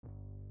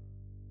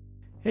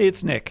Hey,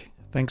 it's Nick.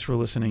 Thanks for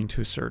listening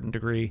to A Certain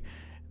Degree.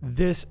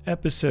 This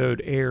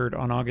episode aired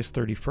on August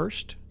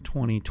 31st,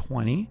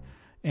 2020,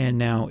 and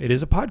now it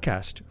is a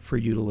podcast for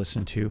you to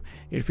listen to.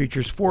 It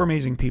features four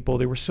amazing people.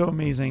 They were so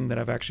amazing that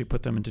I've actually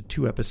put them into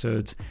two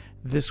episodes.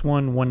 This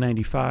one,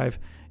 195,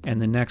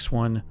 and the next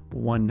one,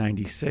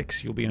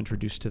 196. You'll be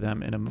introduced to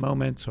them in a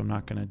moment, so I'm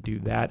not going to do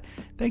that.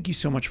 Thank you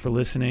so much for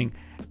listening.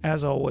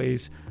 As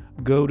always,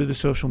 go to the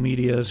social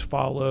medias,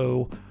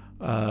 follow,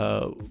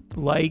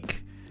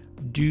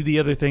 do the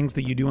other things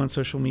that you do on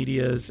social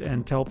medias,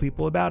 and tell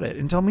people about it,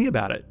 and tell me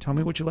about it. Tell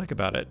me what you like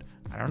about it.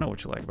 I don't know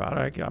what you like about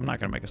it. I'm not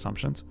going to make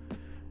assumptions.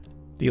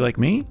 Do you like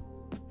me?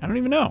 I don't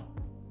even know.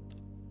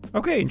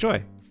 Okay,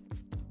 enjoy.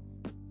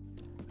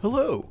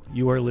 Hello,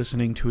 you are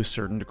listening to A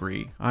Certain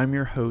Degree. I'm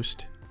your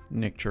host,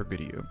 Nick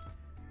Chergudiu.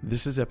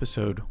 This is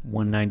episode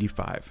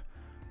 195.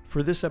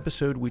 For this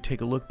episode, we take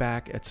a look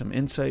back at some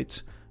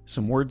insights,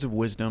 some words of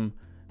wisdom,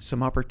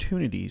 some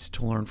opportunities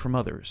to learn from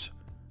others.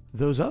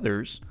 Those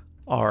others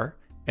are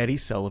Eddie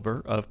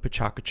Sulliver of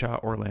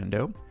Pachacacha,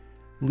 Orlando,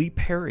 Lee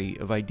Perry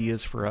of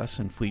Ideas for Us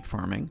and Fleet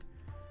Farming,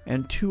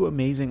 and two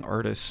amazing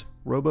artists,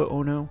 Robo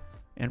Ono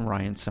and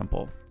Ryan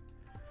Semple.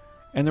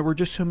 And there were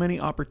just so many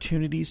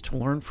opportunities to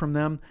learn from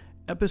them.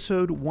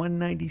 Episode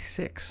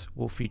 196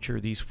 will feature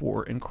these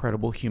four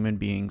incredible human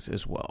beings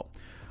as well.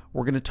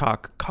 We're going to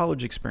talk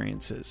college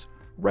experiences,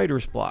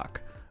 writer's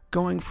block,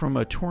 going from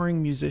a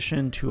touring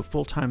musician to a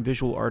full-time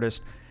visual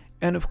artist,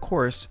 and of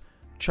course,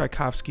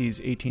 Tchaikovsky's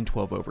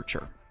 1812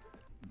 Overture.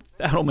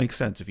 That'll make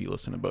sense if you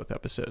listen to both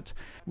episodes.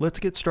 Let's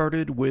get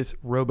started with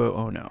Robo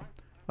Ono,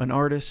 an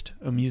artist,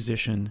 a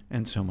musician,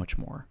 and so much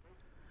more.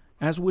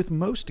 As with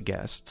most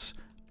guests,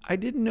 I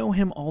didn't know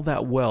him all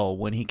that well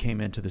when he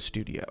came into the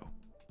studio.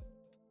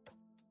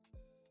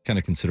 Kind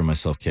of consider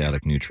myself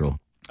chaotic neutral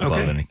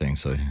above anything,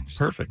 so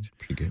perfect.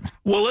 Pretty good.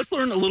 Well, let's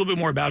learn a little bit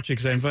more about you,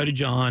 because I invited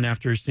you on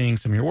after seeing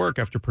some of your work,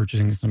 after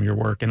purchasing some of your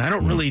work, and I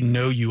don't really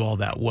know you all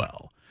that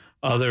well.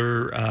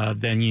 Other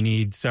than you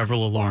need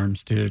several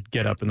alarms to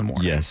get up in the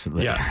morning. Yes.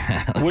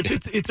 Yeah. Okay. Which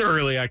it's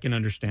early. I can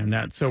understand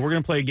that. So we're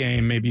going to play a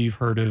game. Maybe you've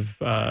heard of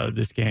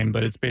this game,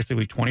 but it's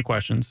basically 20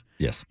 questions.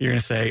 Yes. You're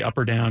going to say up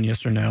or down,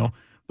 yes or no.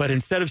 But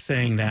instead of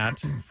saying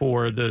that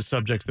for the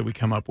subjects that we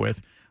come up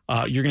with,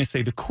 you're going to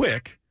say the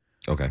quick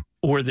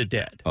or the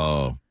dead.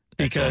 Oh,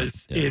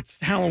 because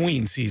it's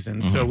Halloween season,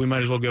 so we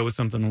might as well go with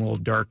something a little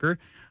darker.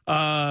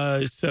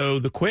 So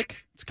the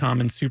quick, it's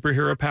common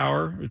superhero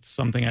power. It's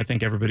something I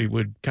think everybody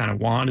would kind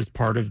of want as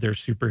part of their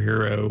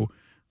superhero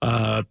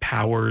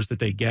powers that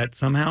they get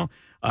somehow.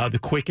 The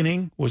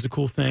quickening was a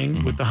cool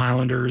thing with the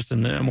Highlanders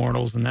and the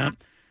Immortals and that.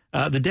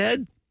 The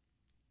dead,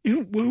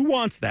 who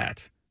wants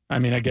that? I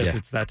mean, I guess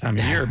it's that time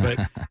of year,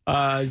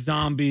 but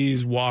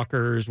zombies,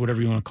 walkers,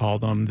 whatever you want to call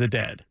them, the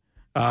dead.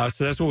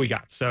 So that's what we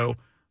got. So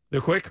the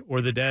quick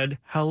or the dead,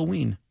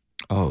 Halloween.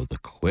 Oh, the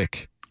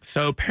quick.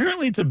 So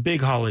apparently it's a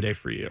big holiday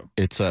for you.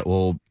 It's I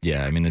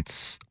mean,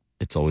 it's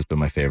always been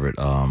my favorite.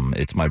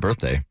 It's my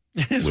birthday,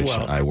 which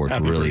I worked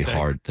really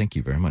hard. Thank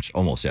you very much.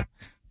 Almost, yeah.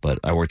 But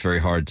I worked very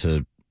hard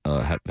to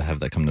have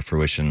that come to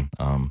fruition.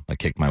 I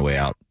kicked my way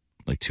out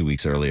like 2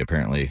 weeks early,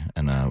 apparently,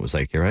 and was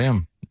like, here I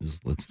am.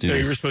 Let's do this. So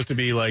you were supposed to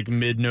be like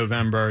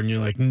mid-November, and you're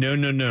like,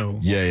 no.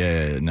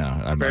 Yeah.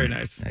 No, very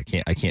nice.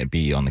 I can't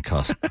be on the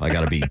cusp. I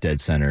got to be dead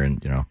center,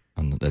 and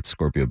on that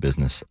Scorpio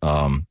business.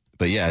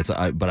 But yeah,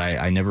 I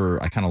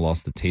kind of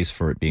lost the taste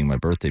for it being my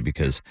birthday,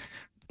 because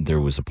there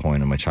was a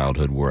point in my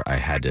childhood where I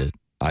had to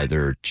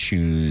either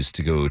choose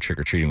to go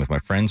trick-or-treating with my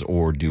friends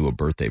or do a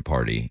birthday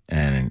party.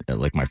 And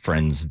like my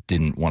friends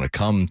didn't want to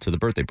come to the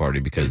birthday party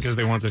because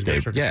they wanted to go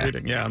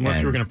trick-or-treating. Yeah, unless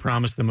you were going to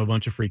promise them a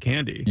bunch of free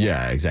candy.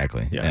 Yeah,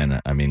 exactly. Yeah.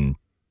 And I mean,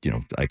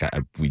 like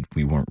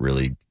we weren't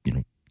really,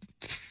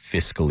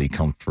 fiscally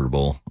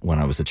comfortable when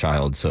I was a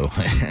child. So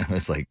it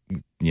was like,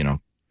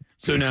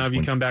 So now have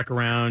you come back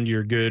around,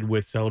 you're good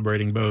with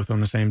celebrating both on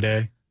the same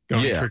day?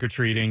 Going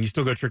trick-or-treating. You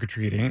still go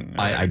trick-or-treating?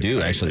 I do,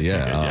 actually,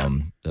 yeah.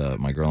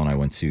 My girl and I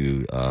went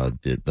to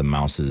the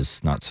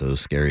Mouse's Not So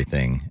Scary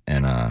thing.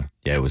 And,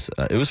 it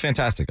was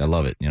fantastic. I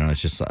love it.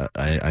 It's just,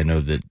 I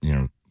know that,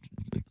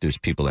 there's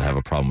people that have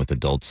a problem with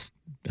adults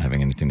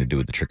having anything to do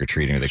with the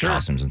trick-or-treating or the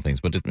costumes and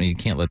things. But you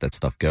can't let that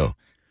stuff go.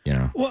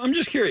 Well, I'm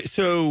just curious.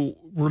 So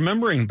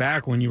remembering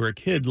back when you were a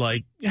kid,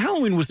 like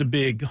Halloween was a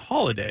big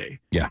holiday,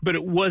 but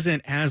it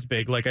wasn't as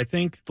big. Like I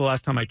think the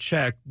last time I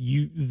checked,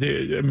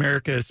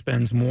 America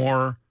spends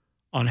more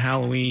on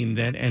Halloween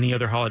than any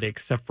other holiday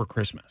except for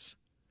Christmas.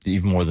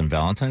 Even more than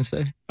Valentine's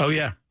Day? Oh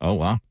yeah. Oh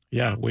wow.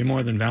 Yeah, way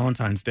more than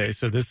Valentine's Day.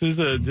 So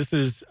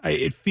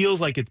it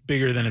feels like it's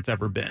bigger than it's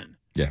ever been.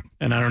 Yeah.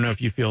 And I don't know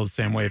if you feel the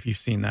same way, if you've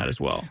seen that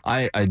as well.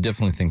 I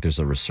definitely think there's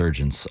a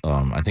resurgence.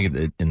 I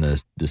think in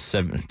the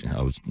 70s,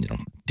 I was,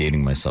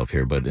 dating myself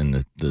here, but in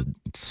the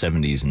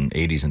 70s and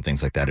 80s and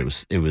things like that,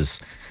 it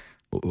was,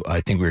 I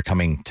think we were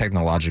coming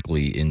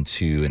technologically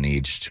into an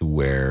age to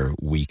where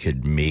we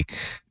could make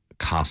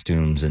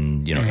costumes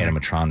and,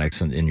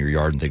 animatronics in your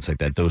yard and things like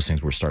that. Those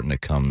things were starting to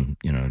come,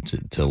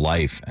 to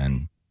life,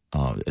 and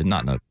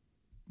not in a,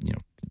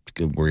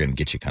 we're going to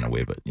get you kind of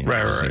way, but,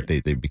 right.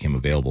 They became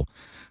available.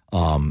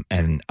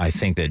 And I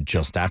think that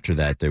just after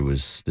that, there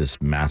was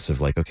this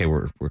massive, like, okay,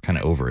 we're kind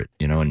of over it,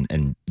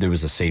 and there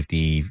was a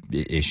safety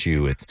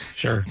issue with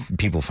Sure.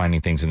 people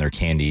finding things in their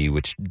candy,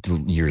 which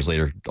years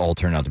later all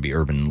turned out to be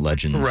urban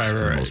legends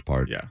for the most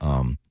part. Yeah.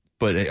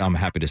 But I'm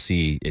happy to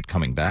see it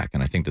coming back.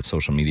 And I think that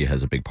social media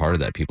has a big part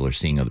of that. People are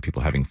seeing other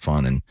people having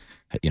fun and,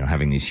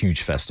 having these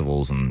huge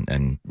festivals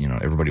and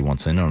everybody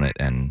wants in on it.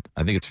 And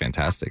I think it's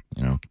fantastic,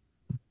 Do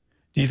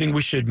you think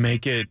we should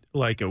make it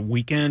like a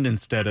weekend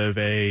instead of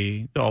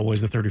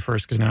always the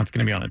 31st? Because now it's going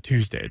to be on a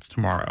Tuesday. It's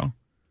tomorrow.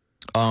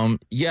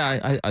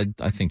 Yeah,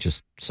 I think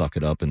just suck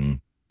it up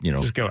and,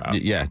 just go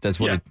out. Yeah, that's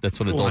what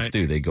adults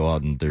do. They go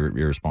out and they're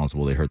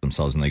irresponsible. They hurt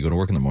themselves and they go to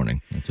work in the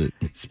morning. That's it.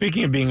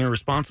 Speaking of being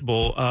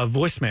irresponsible,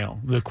 voicemail,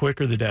 the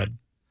quick or the dead?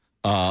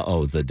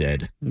 The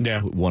dead.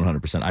 Yeah.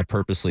 100%. I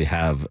purposely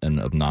have an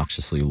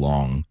obnoxiously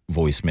long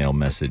voicemail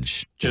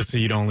message. Just so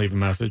you don't leave a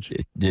message?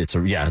 It's a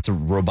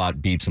robot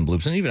beeps and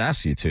bloops and even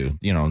asks you to.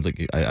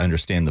 Like I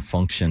understand the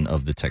function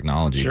of the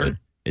technology, sure.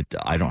 but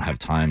I don't have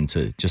time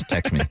to just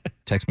text me.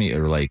 Text me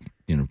or like,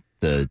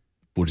 the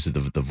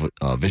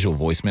visual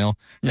voicemail.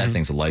 That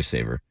thing's a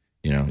lifesaver,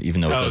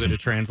 even though that it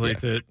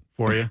translates it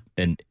for you.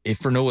 And if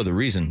for no other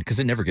reason, because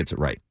it never gets it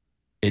right.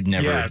 It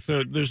never. Yeah,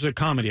 so there's a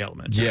comedy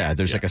element. Yeah,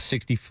 there's like a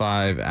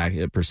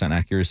 65%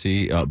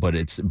 accuracy,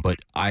 but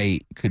I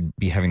could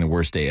be having the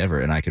worst day ever,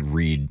 and I could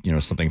read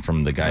something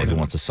from the guy who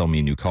wants to sell me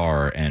a new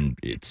car, and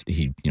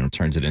he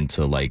turns it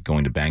into like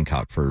going to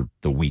Bangkok for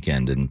the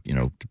weekend and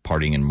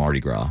partying in Mardi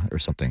Gras or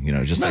something.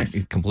 Just nice.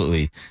 Like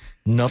completely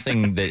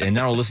nothing that, and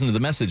then I'll listen to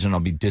the message and I'll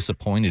be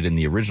disappointed in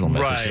the original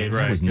message.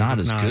 Right. It was not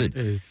as good.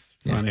 It's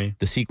funny. Yeah,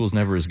 the sequel's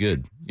never as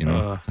good.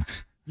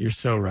 You're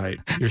so right.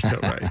 You're so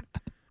right.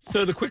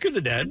 So the quicker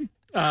the dead,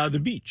 the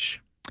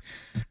beach.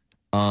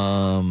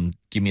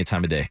 Give me a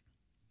time of day.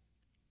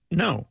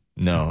 No.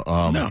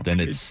 No. Then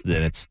it's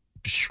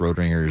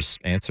Schrodinger's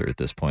answer at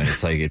this point.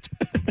 It's like it's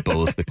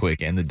both the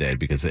quick and the dead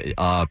because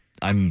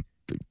I've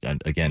got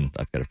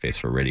a face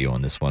for radio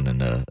on this one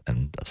and a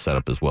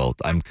setup as well.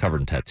 I'm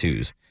covered in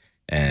tattoos,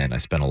 and I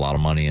spent a lot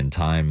of money and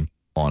time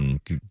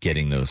on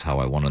getting those how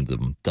I wanted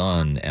them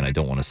done, and I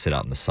don't want to sit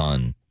out in the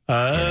sun.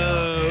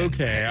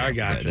 Okay. I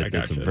got you.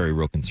 That's a very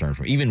real concern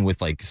for me. Even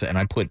with and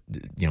I put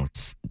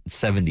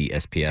 70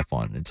 SPF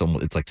on.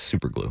 It's like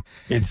super glue.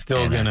 It's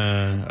still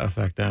gonna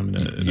affect them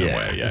in a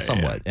way. Yeah,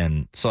 somewhat. Yeah.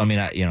 And so I mean,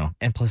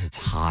 and plus it's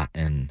hot,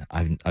 and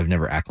I've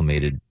never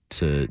acclimated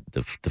to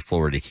the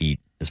Florida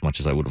heat as much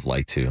as I would have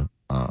liked to.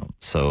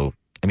 So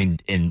I mean,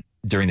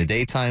 during the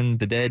daytime,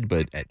 the dead,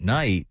 but at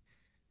night,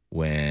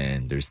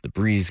 when there's the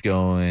breeze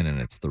going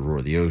and it's the roar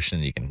of the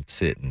ocean, you can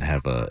sit and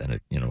have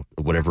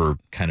whatever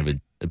kind of a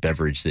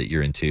beverage that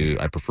you're into.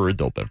 I prefer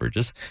adult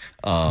beverages.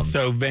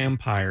 So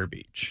Vampire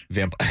Beach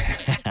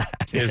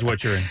is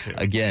what you're into.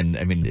 Again,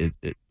 I mean,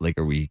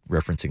 are we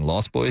referencing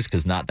Lost Boys?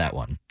 Because not that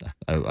one.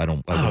 I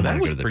don't. That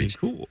was pretty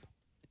cool.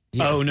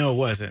 Yeah. Oh no, it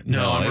wasn't.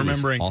 No, I'm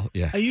remembering.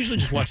 I usually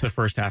just watch the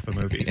first half of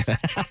movies.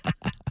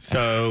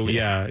 So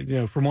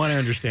from what I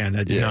understand,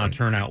 that did not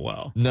turn out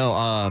well. No,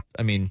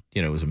 I mean,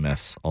 it was a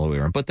mess all the way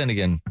around. But then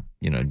again,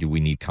 do we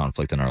need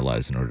conflict in our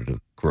lives in order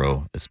to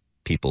grow as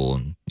people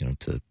and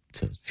to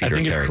feed our character? I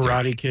think if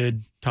Karate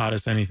Kid taught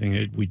us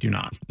anything, we do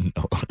not.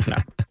 No.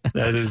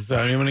 That is.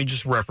 I'm going to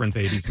just reference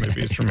 80s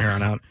movies from here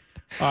on out.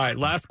 All right,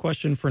 last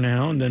question for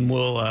now, and then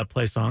we'll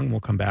play a song. We'll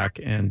come back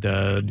and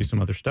do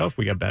some other stuff.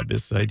 We got bad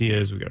business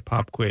ideas. We got a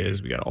pop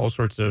quiz. We got all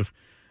sorts of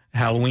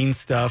Halloween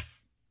stuff.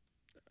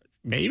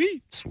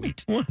 Maybe?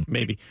 Sweet. Well,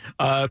 maybe.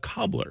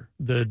 Cobbler,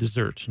 the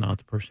dessert, not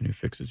the person who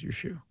fixes your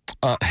shoe.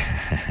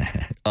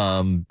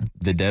 The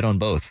dead on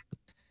both.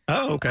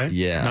 Oh, okay.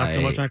 Yeah. Not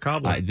so much on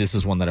cobbler. This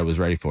is one that I was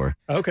ready for.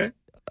 Okay.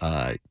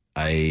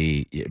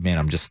 I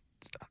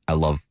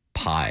love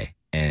pie.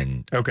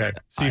 And okay,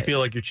 so you feel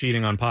like you're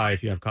cheating on pie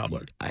if you have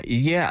cobbler?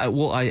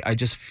 I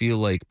just feel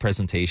like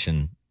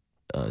presentation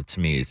to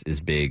me is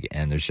big,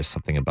 and there's just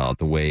something about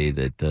the way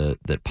that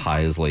that pie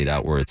is laid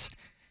out where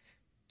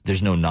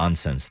there's no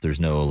nonsense, there's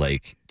no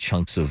like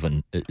chunks of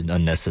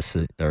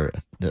unnecessary or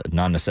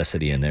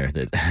non-necessity in there.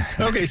 That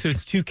okay, so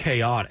it's too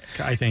chaotic.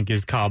 I think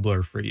is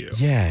cobbler for you.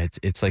 Yeah,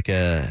 it's like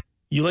an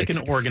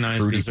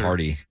organized dessert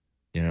party.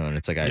 And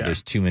it's like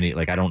there's too many.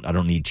 Like I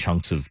don't need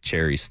chunks of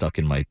cherry stuck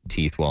in my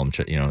teeth while I'm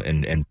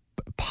and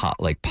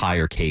pie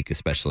or cake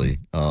especially.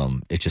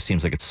 It just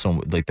seems like it's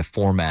so like the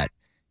format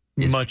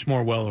is much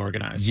more well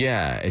organized.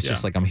 Yeah, it's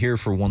just like I'm here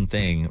for one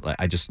thing. Like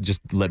I just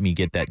let me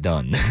get that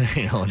done.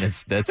 And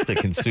that's to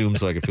consume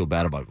so I can feel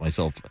bad about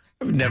myself.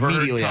 I've never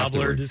heard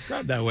cobbler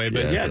described that way,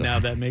 but now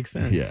that makes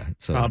sense. Yeah,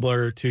 so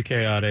cobbler too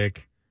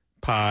chaotic,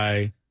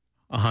 pie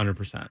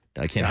 100%.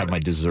 I can't have my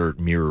dessert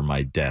mirror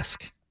my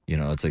desk.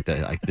 It's like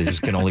that. There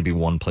just can only be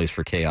one place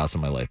for chaos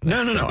in my life.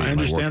 No. I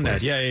understand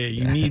that. Yeah.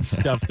 You need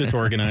stuff that's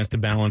organized to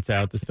balance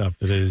out the stuff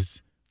that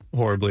is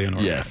horribly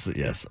unorganized.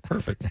 Yes.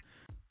 Perfect.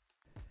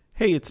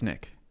 Hey, it's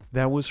Nick.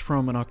 That was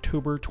from an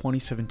October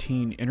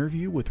 2017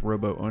 interview with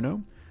Robo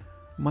Ono.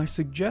 My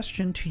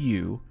suggestion to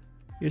you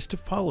is to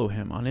follow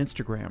him on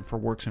Instagram for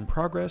works in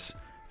progress,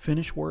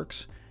 finished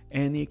works,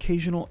 and the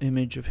occasional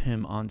image of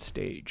him on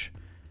stage.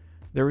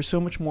 There is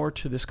so much more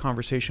to this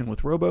conversation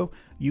with Robo.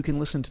 You can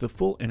listen to the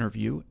full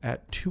interview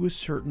at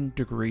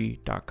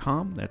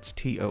toacertaindegree.com. That's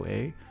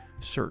TOA,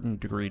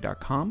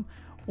 certaindegree.com,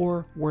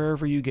 or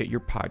wherever you get your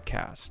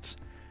podcasts.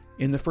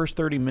 In the first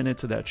 30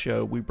 minutes of that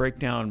show, we break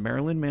down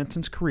Marilyn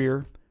Manson's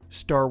career,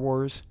 Star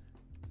Wars,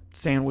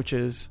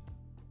 sandwiches,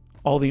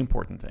 all the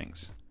important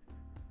things.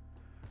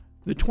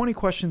 The 20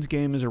 questions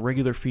game is a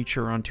regular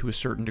feature on To a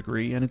Certain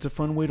Degree, and it's a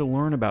fun way to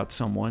learn about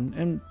someone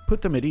and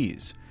put them at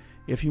ease.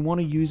 If you want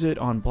to use it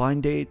on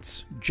blind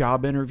dates,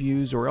 job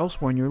interviews, or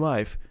elsewhere in your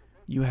life,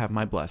 you have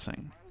my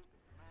blessing.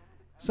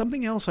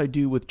 Something else I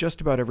do with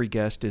just about every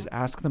guest is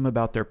ask them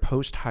about their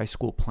post-high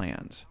school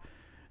plans.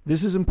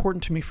 This is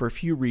important to me for a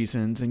few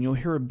reasons, and you'll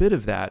hear a bit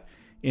of that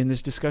in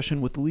this discussion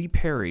with Lee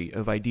Perry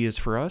of Ideas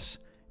for Us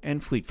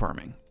and Fleet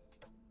Farming.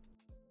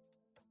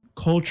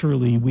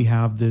 Culturally, we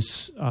have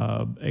this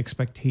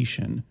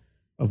expectation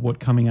of what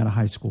coming out of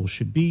high school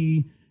should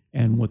be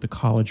and what the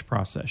college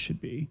process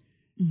should be.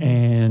 Mm-hmm.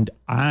 And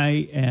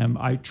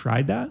I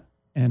tried that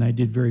and I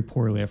did very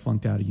poorly. I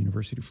flunked out of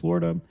University of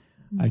Florida.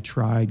 Mm-hmm. I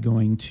tried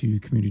going to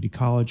community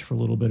college for a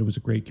little bit. It was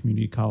a great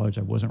community college.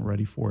 I wasn't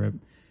ready for it.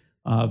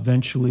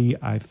 Eventually,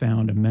 I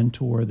found a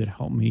mentor that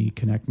helped me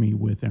connect me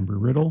with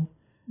Embry-Riddle.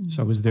 Mm-hmm.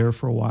 So I was there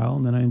for a while,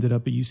 and then I ended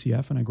up at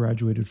UCF, and I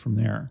graduated from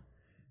there.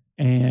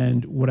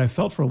 And what I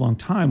felt for a long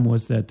time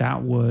was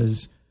that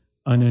was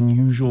an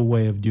unusual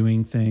way of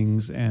doing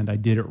things, and I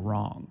did it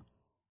wrong.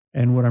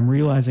 And what I'm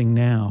realizing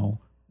now,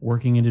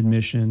 working in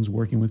admissions,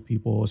 working with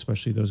people,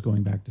 especially those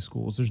going back to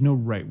schools, there's no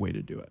right way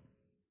to do it.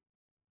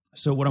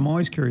 So what I'm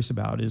always curious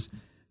about is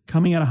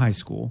coming out of high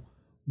school,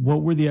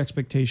 what were the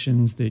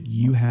expectations that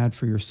you had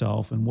for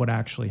yourself and what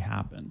actually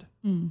happened?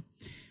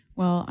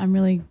 Well, I'm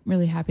really,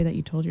 really happy that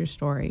you told your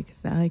story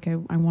because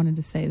I wanted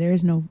to say there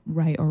is no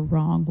right or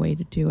wrong way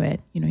to do it.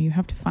 You know, you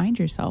have to find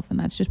yourself, and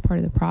that's just part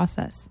of the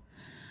process.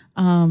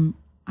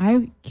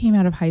 I came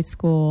out of high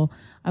school.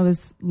 I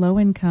was low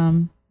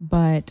income,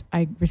 but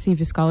I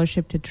received a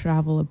scholarship to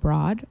travel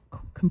abroad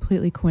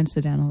completely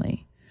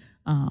coincidentally.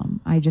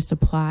 I just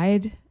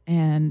applied,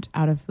 and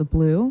out of the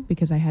blue,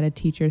 because I had a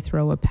teacher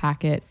throw a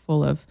packet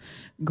full of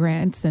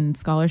grants and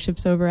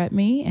scholarships over at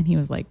me, and he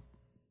was like,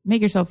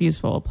 make yourself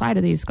useful, apply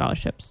to these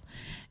scholarships.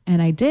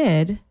 And I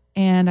did,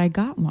 and I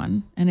got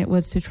one, and it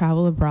was to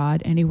travel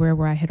abroad anywhere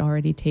where I had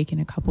already taken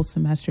a couple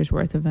semesters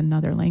worth of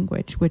another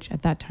language, which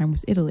at that time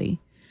was Italy.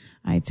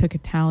 I took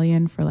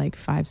Italian for like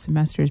 5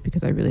 semesters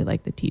because I really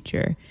liked the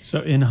teacher. So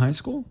in high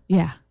school?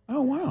 Yeah.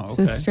 Oh, wow. Okay.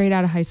 So straight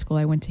out of high school,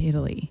 I went to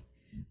Italy.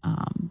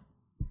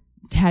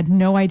 Had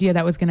no idea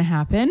that was going to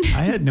happen.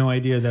 I had no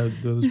idea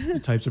that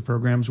those types of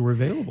programs were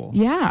available.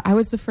 Yeah, I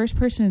was the first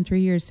person in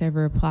 3 years to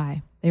ever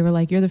apply. They were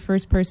like, you're the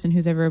first person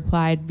who's ever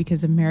applied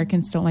because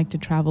Americans don't like to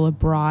travel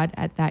abroad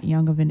at that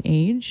young of an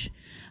age.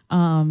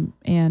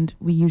 And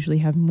we usually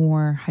have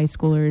more high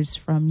schoolers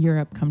from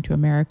Europe come to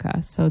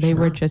America. So they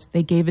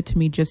they gave it to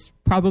me just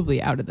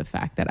probably out of the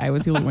fact that I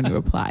was the only one who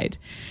applied.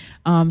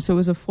 So it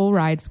was a full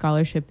ride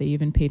scholarship. They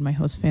even paid my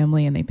host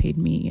family, and they paid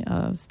me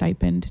a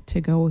stipend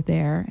to go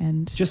there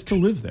and just to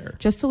live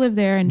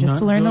there, and just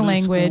to learn the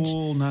language.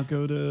 School, not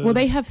go to. Well,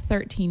 they have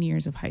 13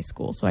 years of high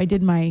school, so I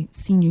did my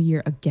senior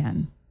year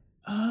again.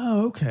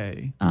 Oh,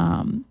 okay.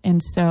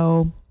 And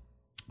so,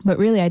 but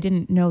really, I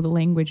didn't know the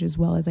language as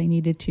well as I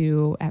needed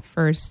to at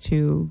first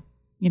to,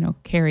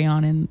 carry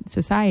on in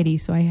society.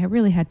 So I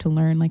really had to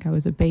learn like I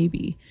was a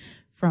baby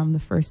from the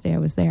first day I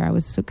was there. I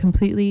was so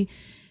completely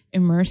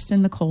immersed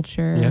in the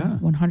culture,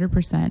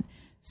 100%.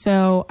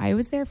 So I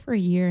was there for a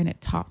year, and it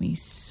taught me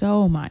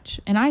so much.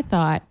 And I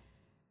thought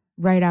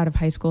right out of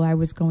high school, I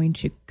was going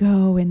to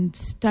go and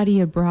study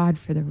abroad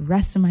for the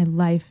rest of my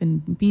life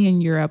and be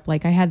in Europe.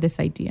 Like I had this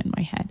idea in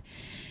my head.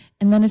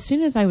 And then as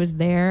soon as I was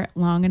there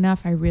long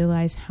enough, I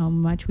realized how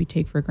much we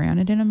take for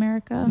granted in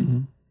America.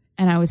 Mm-hmm.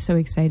 And I was so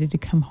excited to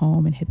come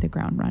home and hit the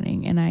ground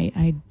running. And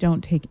I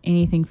don't take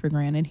anything for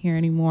granted here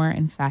anymore.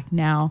 In fact,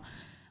 now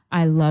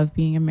I love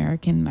being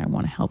American, and I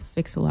want to help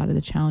fix a lot of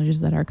the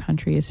challenges that our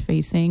country is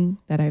facing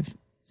that I've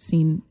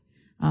seen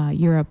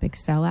Europe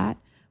excel at.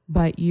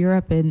 But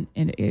Europe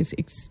is,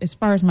 as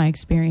far as my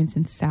experience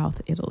in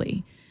South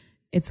Italy,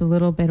 it's a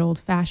little bit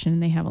old-fashioned,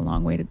 and they have a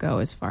long way to go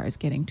as far as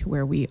getting to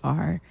where we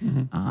are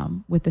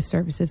with the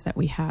services that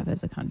we have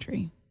as a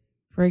country.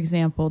 For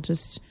example,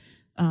 just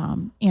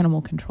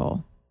animal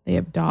control. They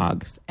have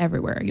dogs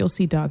everywhere. You'll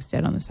see dogs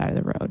dead on the side of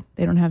the road.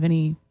 They don't have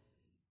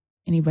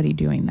anybody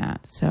doing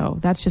that. So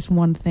that's just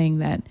one thing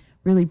that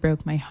really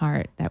broke my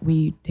heart that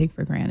we take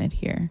for granted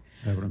here.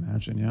 I would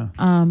imagine,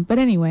 yeah. But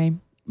anyway,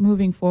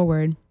 moving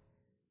forward,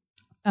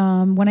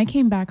 when I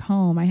came back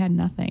home, I had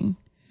nothing.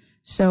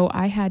 So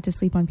I had to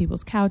sleep on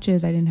people's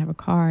couches. I didn't have a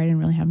car. I didn't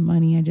really have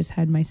money. I just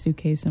had my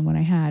suitcance and what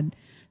I had.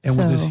 And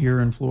was this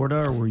here in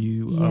Florida, or were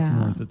you up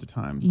north at the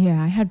time?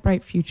 Yeah, I had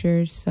bright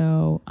futures.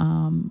 So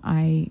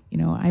I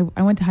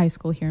went to high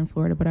school here in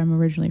Florida, but I'm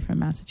originally from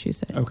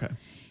Massachusetts. Okay.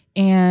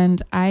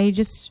 And I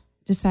just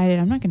decided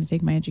I'm not going to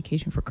take my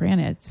education for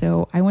granted.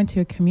 So I went to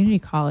a community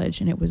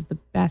college, and it was the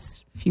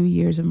best few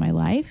years of my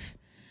life.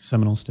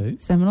 Seminole State.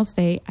 Seminole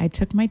State. I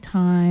took my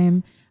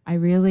time. I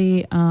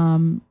really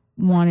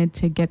wanted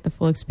to get the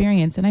full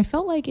experience. And I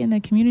felt like in a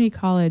community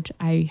college,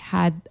 I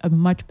had a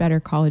much better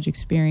college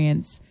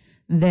experience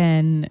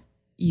than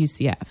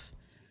UCF.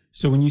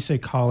 So when you say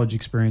college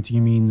experience,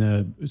 you mean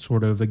the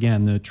sort of,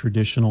 again, the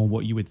traditional,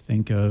 what you would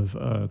think of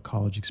a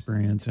college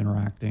experience,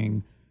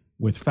 interacting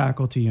with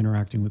faculty,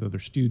 interacting with other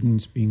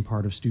students, being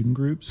part of student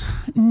groups?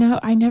 No,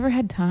 I never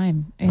had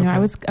time. You know, I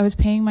was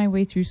paying my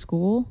way through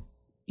school,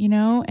 you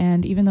know,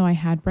 and even though I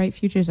had bright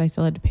futures, I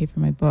still had to pay for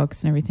my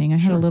books and everything. I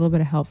had a little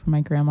bit of help from my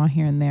grandma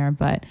here and there,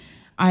 but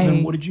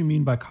then what did you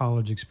mean by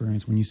college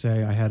experience when you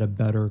say I had a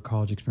better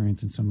college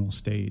experience in Seminole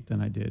State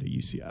than I did at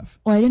UCF?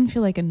 Well, I didn't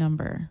feel like a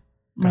number.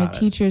 My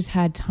teachers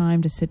had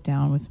time to sit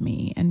down with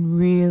me and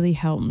really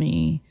help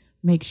me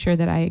make sure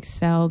that I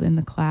excelled in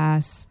the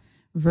class,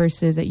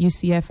 versus at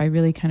UCF, I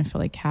really kind of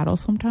felt like cattle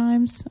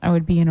sometimes. I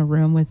would be in a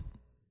room with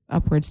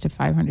upwards to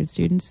 500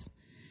 students,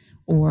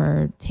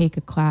 or take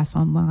a class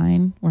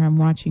online where I'm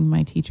watching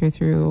my teacher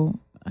through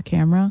a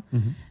camera.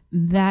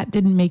 That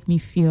didn't make me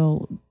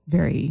feel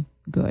very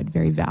good,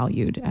 very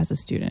valued as a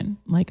student,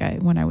 like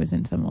when I was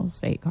in Seminole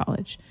State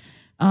College.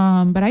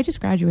 But I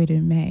just graduated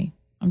in May.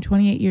 I'm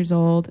 28 years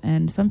old,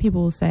 and some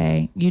people will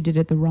say you did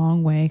it the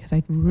wrong way, because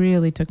I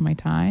really took my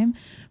time,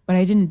 but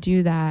I didn't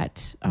do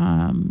that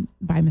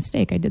by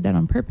mistake. I did that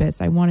on purpose.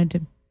 I wanted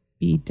to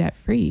be debt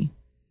free,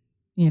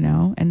 you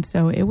know? And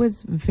so it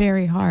was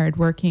very hard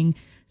working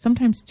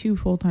sometimes 2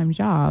 full-time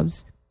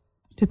jobs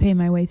to pay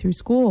my way through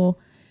school.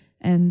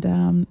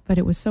 And, but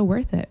it was so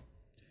worth it.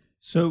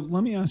 So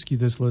let me ask you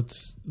this.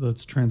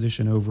 Let's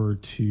transition over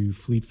to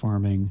fleet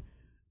farming,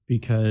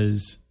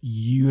 because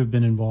you have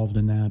been involved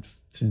in that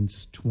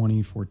since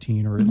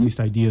 2014, or at least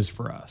Ideas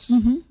for Us.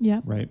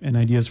 Yeah. Right. And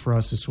Ideas for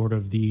Us is sort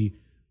of the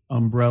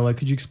umbrella.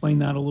 Could you explain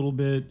that a little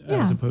bit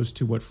as opposed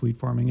to what fleet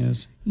farming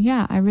is?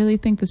 Yeah, I really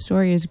think the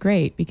story is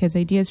great, because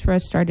Ideas for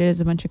Us started as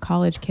a bunch of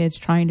college kids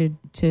trying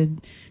to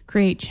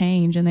create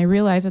change. And they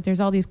realized that there's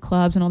all these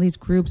clubs and all these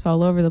groups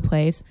all over the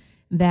place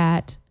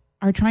that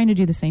are trying to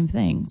do the same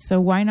thing.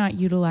 So why not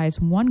utilize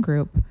one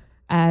group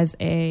as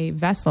a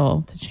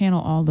vessel to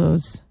channel all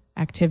those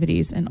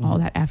activities and all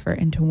that effort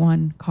into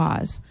one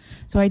cause?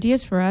 So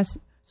Ideas for Us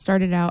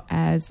started out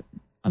as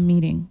a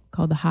meeting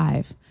called The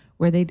Hive,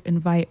 where they'd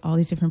invite all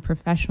these different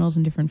professionals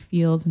in different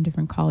fields and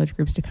different college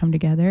groups to come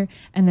together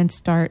and then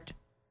start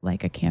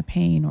like a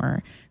campaign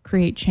or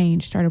create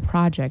change, start a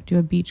project, do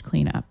a beach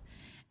cleanup.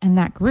 And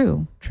that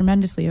grew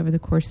tremendously over the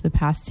course of the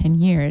past 10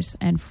 years.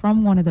 And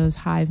from one of those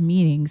Hive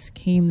meetings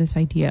came this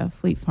idea of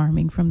fleet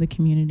farming from the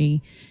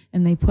community.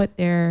 And they put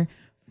their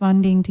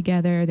funding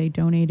together, they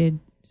donated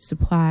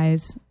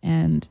supplies,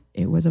 and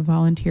it was a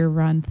volunteer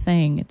run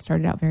thing. It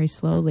started out very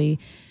slowly.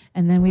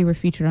 And then we were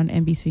featured on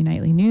NBC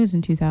Nightly News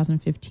in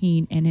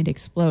 2015, and it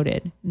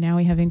exploded. Now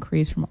we have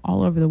inquiries from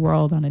all over the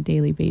world on a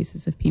daily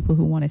basis of people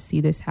who want to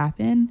see this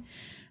happen.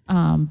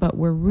 But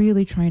we're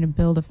really trying to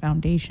build a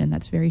foundation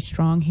that's very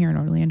strong here in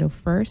Orlando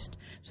first,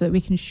 so that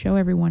we can show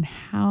everyone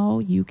how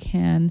you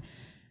can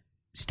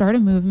start a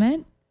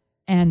movement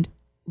and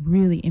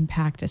really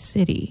impact a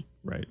city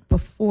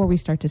before we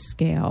start to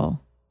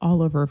scale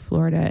all over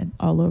Florida,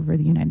 all over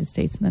the United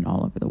States, and then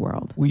all over the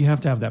world. Well, you have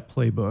to have that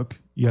playbook.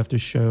 You have to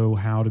show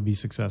how to be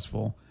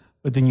successful.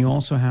 But then you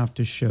also have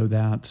to show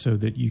that so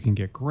that you can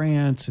get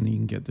grants and you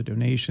can get the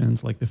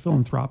donations. Like the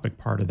philanthropic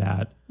part of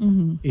that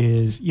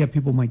is,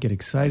 people might get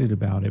excited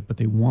about it, but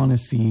they want to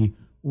see,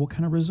 what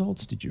kind of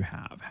results did you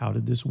have? How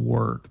did this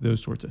work?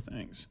 Those sorts of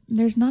things.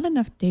 There's not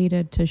enough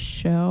data to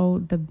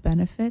show the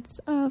benefits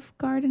of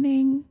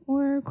gardening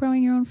or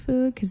growing your own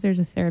food, because there's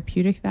a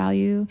therapeutic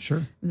value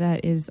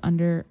that is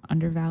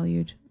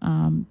undervalued.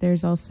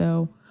 There's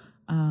also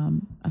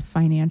a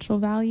financial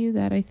value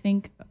that I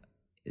think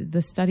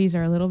the studies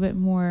are a little bit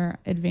more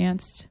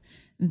advanced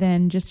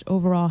than just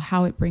overall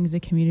how it brings a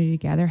community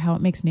together, how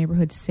it makes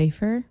neighborhoods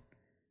safer,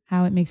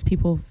 how it makes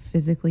people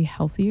physically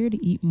healthier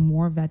to eat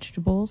more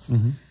vegetables.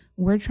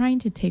 We're trying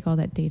to take all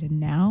that data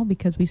now,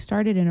 because we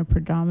started in a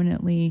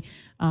predominantly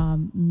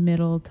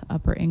middle to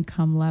upper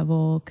income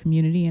level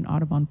community in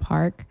Audubon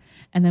Park.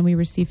 And then we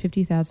received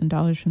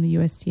 $50,000 from the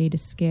USDA to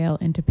scale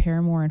into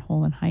Paramore and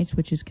Holland Heights,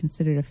 which is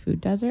considered a food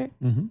desert,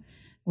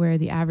 where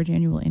the average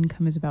annual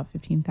income is about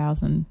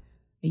 $15,000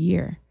 a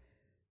year.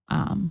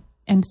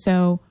 And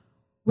so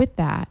with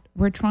that,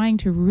 we're trying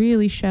to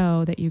really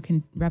show that you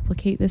can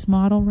replicate this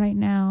model right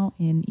now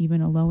in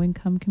even a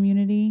low-income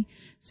community,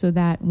 so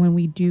that when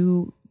we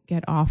do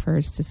get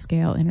offers to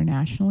scale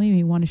internationally,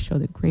 we want to show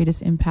the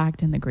greatest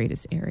impact in the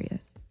greatest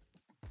areas.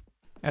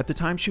 At the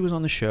time she was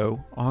on the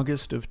show,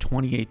 August of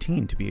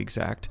 2018 to be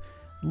exact,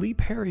 Lee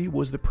Perry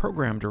was the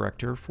program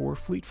director for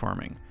fleet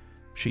farming.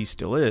 She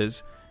still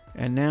is,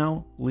 and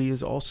now Lee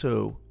is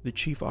also the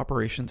chief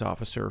operations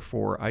officer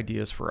for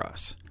Ideas for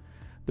Us.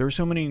 There are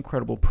so many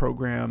incredible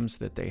programs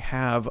that they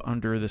have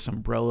under this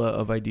umbrella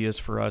of Ideas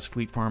for Us.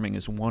 Fleet Farming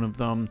is one of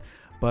them,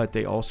 but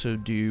they also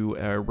do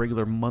a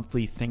regular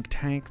monthly think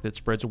tank that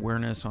spreads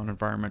awareness on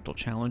environmental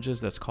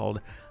challenges. That's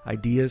called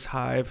Ideas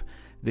Hive.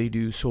 They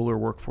do solar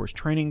workforce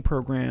training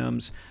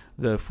programs.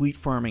 The Fleet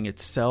Farming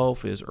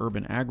itself is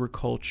urban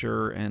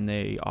agriculture, and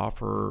they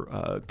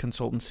offer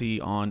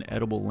consultancy on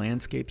edible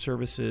landscape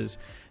services.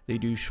 They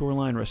do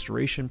shoreline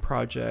restoration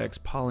projects,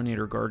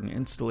 pollinator garden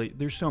installation.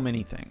 There's so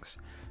many things.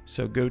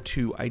 So go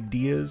to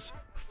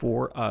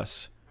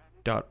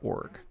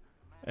ideasforus.org,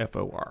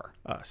 F-O-R,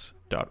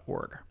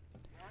 us.org.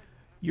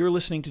 You're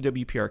listening to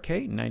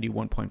WPRK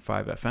 91.5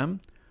 FM.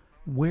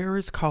 Where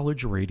is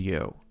college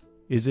radio?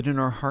 Is it in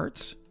our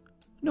hearts?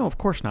 No, of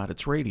course not.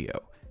 It's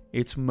radio.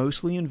 It's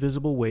mostly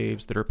invisible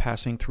waves that are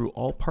passing through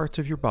all parts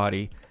of your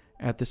body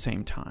at the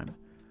same time.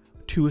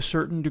 To a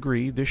certain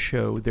degree, this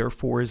show,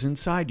 therefore, is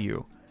inside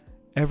you.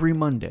 Every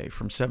Monday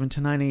from 7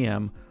 to 9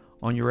 a.m.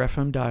 on your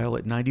FM dial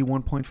at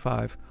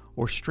 91.5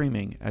 or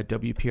streaming at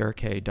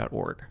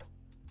WPRK.org.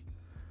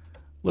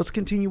 Let's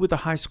continue with the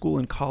high school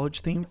and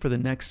college theme for the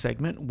next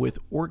segment with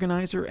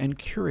organizer and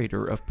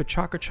curator of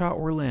PechaKucha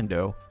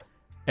Orlando,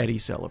 Eddie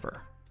Selliver.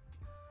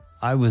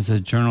 I was a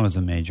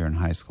journalism major in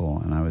high school,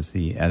 and I was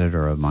the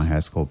editor of my high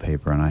school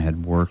paper, and I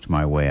had worked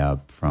my way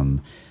up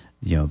from,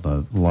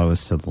 the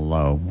lowest to the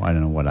low. I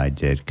don't know what I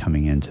did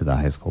coming into the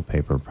high school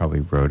paper,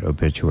 probably wrote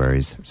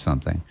obituaries or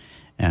something.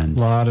 And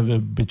a lot of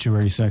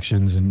obituary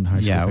sections in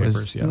high school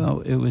papers. Well,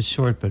 it was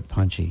short but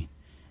punchy.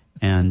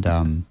 And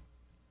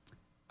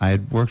I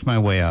had worked my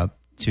way up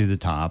to the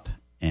top,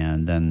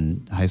 and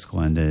then high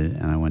school ended,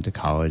 and I went to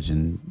college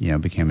and,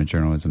 became a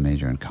journalism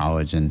major in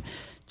college. And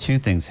two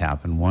things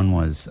happened. One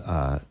was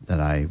that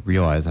I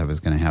realized I was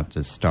going to have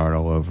to start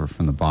all over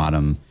from the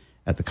bottom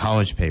at the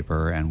college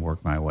paper and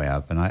work my way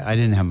up. And I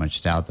didn't have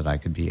much doubt that I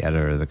could be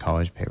editor of the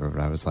college paper, but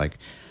I was like,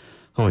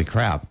 holy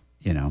crap,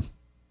 I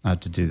have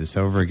to do this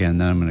over again.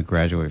 Then I'm going to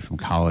graduate from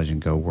college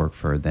and go work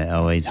for the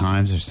LA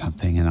Times or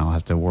something, and I'll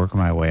have to work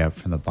my way up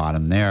from the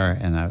bottom there.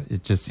 And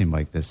it just seemed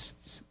like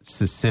this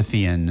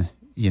Sisyphean,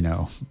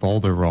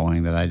 boulder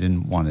rolling that I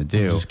didn't want to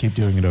do. Just keep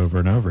doing it over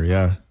and over,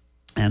 yeah.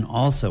 And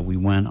also, we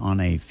went on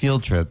a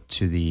field trip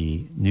to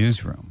the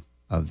newsroom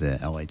of the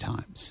LA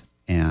Times.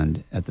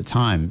 And at the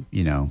time,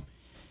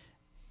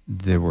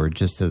 there were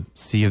just a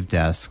sea of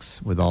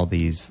desks with all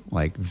these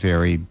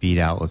very beat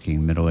out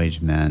looking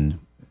middle-aged men.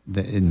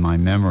 In my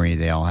memory,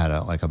 they all had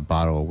a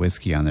bottle of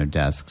whiskey on their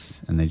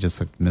desks, and they just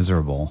looked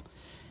miserable.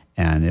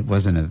 And it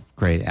wasn't a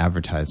great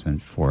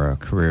advertisement for a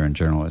career in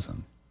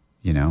journalism.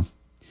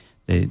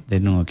 They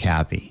didn't look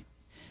happy.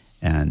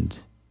 And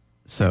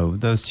so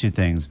those two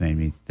things made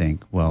me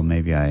think, well,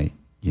 maybe I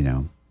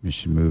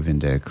should move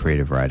into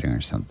creative writing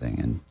or something.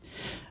 And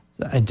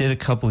so I did a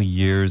couple of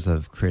years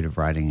of creative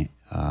writing,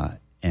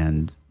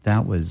 and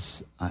that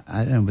was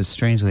it was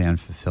strangely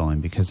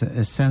unfulfilling because, in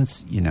a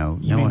sense, You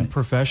mean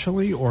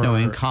professionally or no,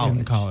 in college?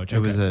 In college,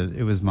 okay.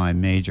 It was my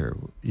major,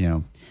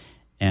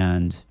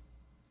 and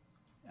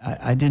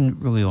I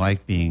didn't really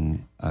like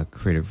being a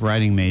creative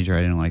writing major.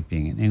 I didn't like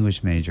being an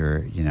English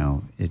major.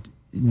 No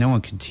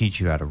one can teach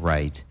you how to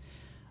write.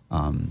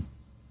 And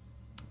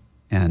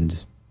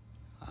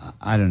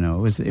I don't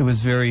know, it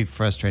was very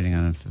frustrating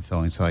and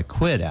unfulfilling. So I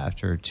quit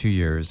after 2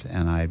 years,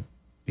 and I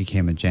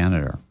became a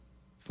janitor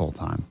full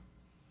time.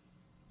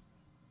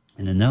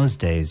 And in those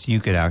days, you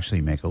could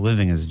actually make a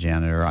living as a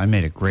janitor. I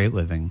made a great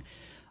living,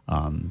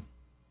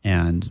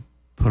 and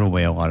put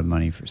away a lot of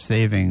money for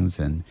savings,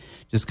 and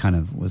just kind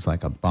of was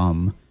like a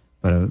bum,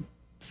 but a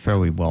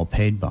fairly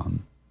well-paid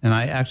bum. And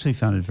I actually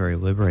found it very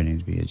liberating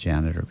to be a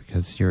janitor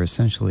because you're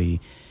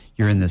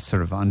in this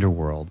sort of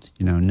underworld.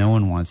 No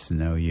one wants to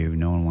know you.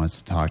 No one wants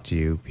to talk to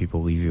you.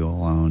 People leave you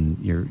alone.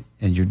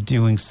 You're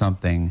doing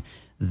something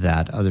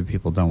that other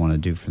people don't want to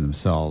do for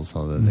themselves,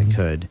 although they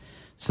could.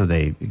 So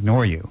they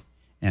ignore you.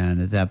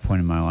 And at that point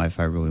in my life,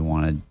 I really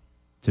wanted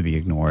to be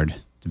ignored,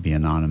 to be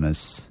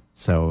anonymous.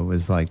 So it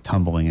was like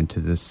tumbling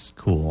into this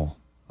cool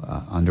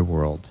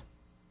underworld.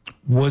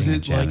 Was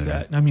it like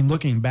that? I mean,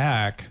 looking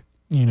back,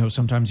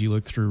 sometimes you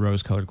look through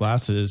rose-colored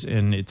glasses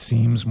and it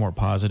seems more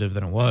positive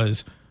than it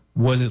was.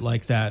 Was it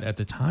like that at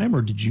the time,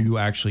 or did you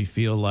actually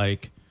feel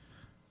like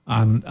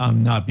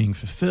I'm not being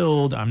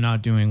fulfilled, I'm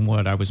not doing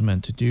what I was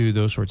meant to do,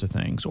 those sorts of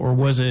things? Or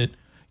was it,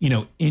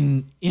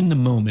 in the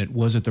moment,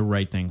 was it the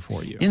right thing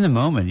for you? In the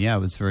moment, yeah, it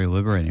was very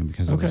liberating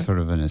because it was sort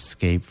of an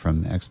escape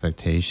from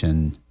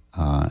expectation,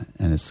 an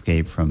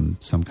escape from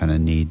some kind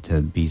of need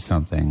to be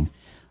something.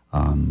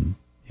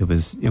 It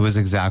was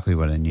exactly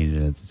what I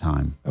needed at the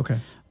time. Okay.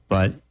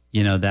 But,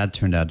 that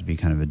turned out to be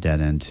kind of a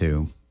dead end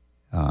too.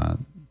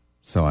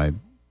 So I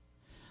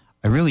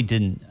really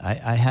didn't,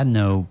 I had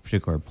no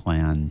particular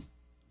plan,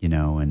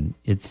 and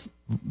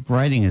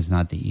writing is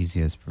not the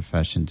easiest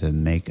profession to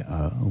make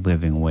a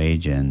living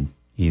wage in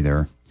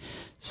either.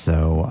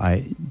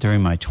 So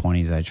during my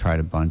 20s, I tried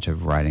a bunch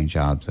of writing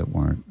jobs that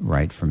weren't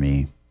right for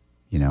me,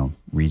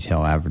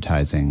 retail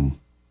advertising,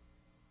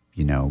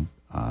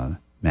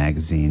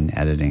 magazine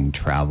editing,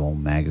 travel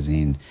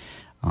magazine,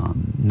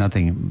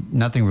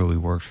 Nothing really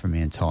worked for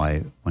me until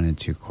I went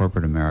into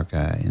corporate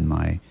America in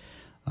my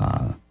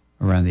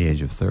around the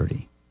age of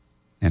 30.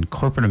 And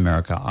corporate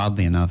America,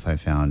 oddly enough, I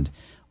found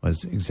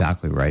was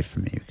exactly right for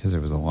me because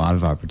there was a lot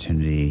of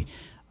opportunity.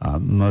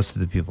 Most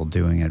of the people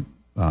doing it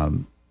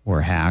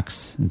were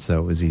hacks, and so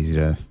it was easy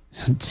to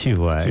to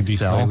be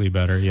excel. slightly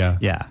better. Yeah.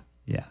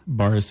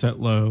 Bar is set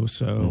low,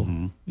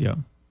 so yeah.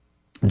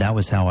 That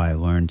was how I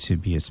learned to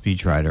be a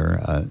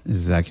speechwriter.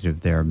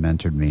 Executive there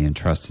mentored me and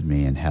trusted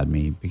me and had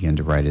me begin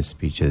to write his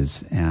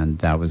speeches, and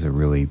that was a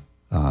really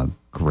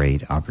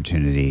great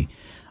opportunity.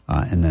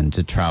 And then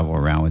to travel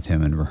around with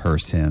him and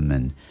rehearse him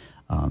and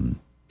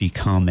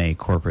become a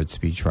corporate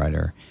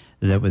speechwriter.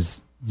 That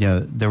was,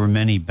 there were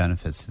many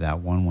benefits to that.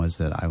 One was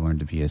that I learned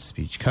to be a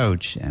speech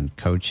coach and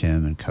coach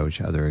him and coach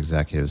other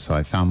executives. So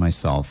I found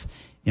myself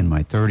in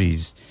my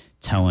 30s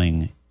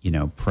telling,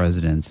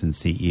 presidents and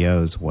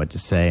CEOs what to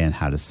say and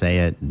how to say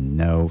it, and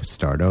no,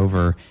 start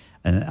over.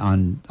 And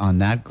on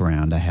that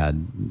ground, I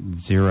had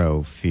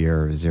zero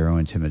fear, zero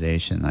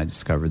intimidation. I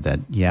discovered that,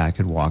 I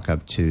could walk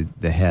up to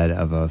the head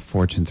of a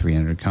Fortune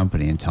 300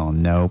 company and tell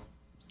him, no,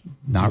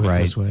 not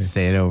right,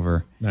 say it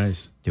over,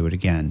 nice, do it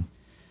again.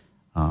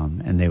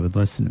 And they would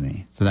listen to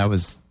me. So that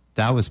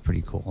was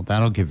pretty cool.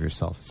 That'll give your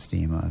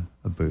self-esteem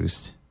a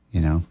boost,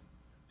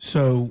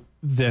 So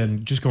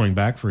then just going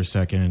back for a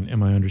second,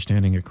 am I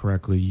understanding it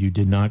correctly? You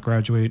did not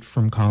graduate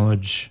from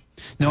college?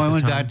 No, I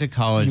went back to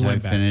college. I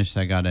finished.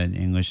 I got an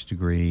English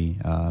degree,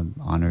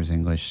 honors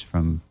English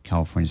from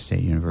California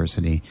State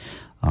University.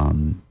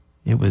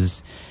 It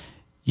was,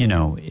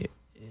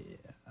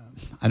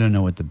 I don't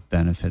know what the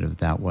benefit of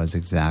that was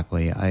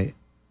exactly.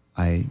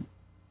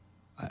 I'm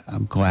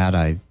glad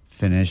I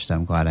finished.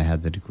 I'm glad I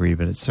had the degree,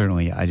 but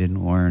I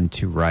didn't learn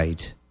to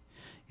write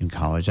in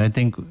college. I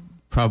think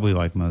probably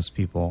like most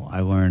people,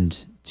 I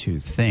learned to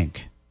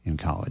think in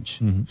college.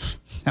 Mm-hmm.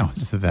 That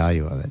was the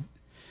value of it.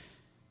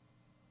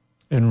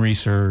 And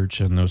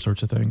research and those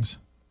sorts of things.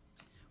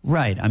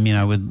 Right. I mean,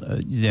 I would,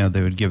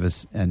 they would give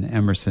us an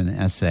Emerson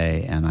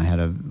essay, and I had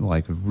a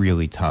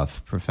really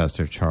tough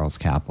professor, Charles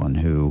Kaplan,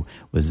 who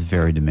was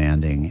very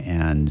demanding.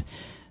 And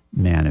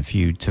man, if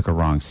you took a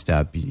wrong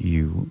step,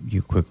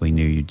 you quickly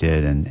knew you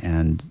did,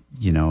 and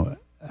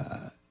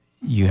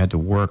you had to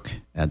work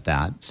at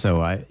that.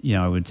 So I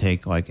would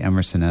take like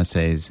Emerson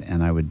essays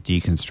and I would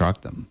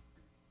deconstruct them,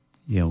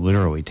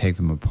 literally take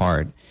them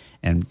apart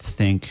and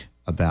think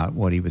about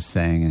what he was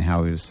saying and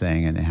how he was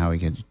saying it and how he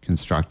had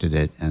constructed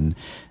it. And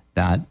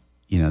that,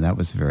 that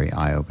was very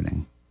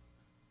eye-opening.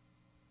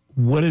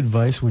 What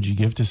advice would you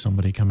give to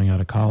somebody coming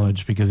out of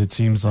college? Because it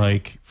seems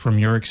like from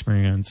your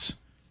experience,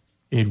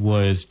 it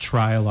was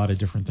try a lot of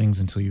different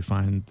things until you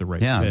find the right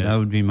fit. Yeah, that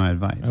would be my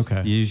advice.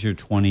 Okay. Use your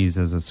 20s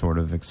as a sort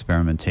of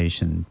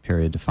experimentation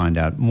period to find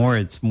out more.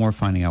 It's more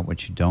finding out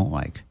what you don't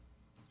like,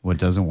 what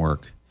doesn't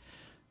work,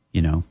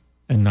 And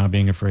not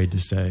being afraid to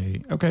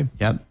say, okay.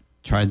 Yep.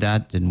 Tried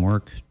that, didn't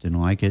work,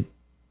 didn't like it,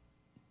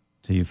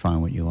 till you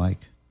find what you like.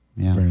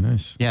 Yeah. Very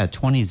nice. Yeah,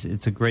 20s,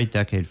 it's a great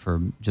decade for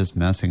just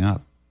messing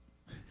up.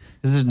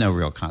 There's no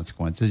real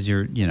consequences.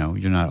 You're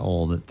not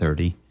old at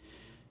 30.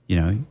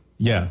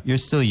 Yeah. You're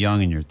still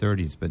young in your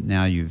 30s, but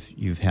now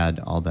you've had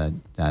all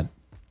that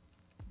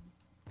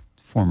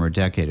former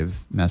decade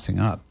of messing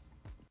up.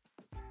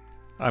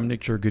 I'm Nick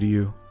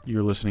Jorgudiu.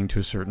 You're listening to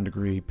A Certain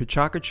Degree.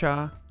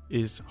 PechaKucha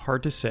is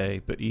hard to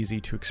say, but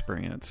easy to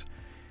experience.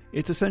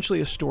 It's essentially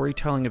a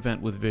storytelling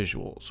event with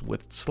visuals,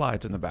 with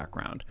slides in the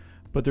background,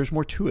 but there's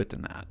more to it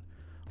than that.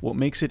 What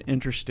makes it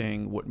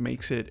interesting, what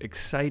makes it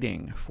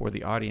exciting for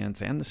the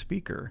audience and the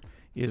speaker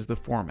is the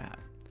format.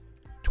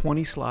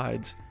 20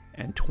 slides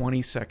and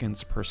 20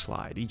 seconds per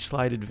slide. Each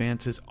slide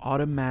advances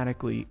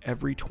automatically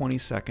every 20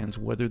 seconds,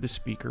 whether the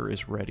speaker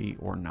is ready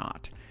or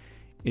not.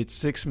 It's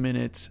 6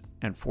 minutes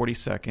and 40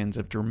 seconds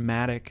of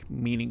dramatic,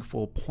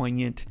 meaningful,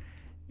 poignant,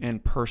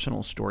 and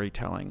personal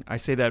storytelling. I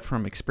say that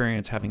from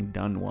experience, having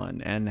done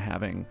one and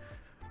having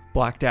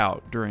blacked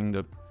out during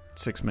the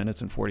 6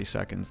 minutes and 40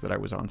 seconds that I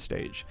was on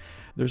stage.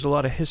 There's a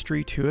lot of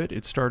history to it.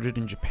 It started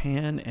in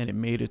Japan and it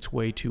made its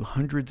way to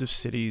hundreds of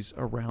cities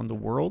around the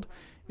world.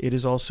 It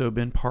has also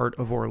been part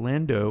of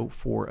Orlando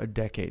for a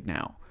decade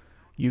now.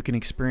 You can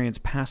experience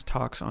past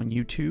talks on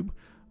YouTube.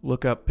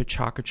 Look up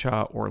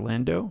PechaKucha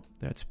Orlando.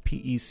 That's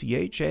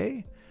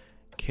PechaKucha.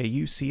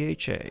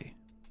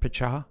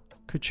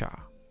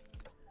 PechaKucha.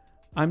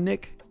 I'm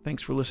Nick.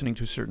 Thanks for listening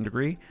to A Certain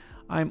Degree.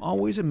 I'm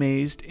always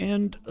amazed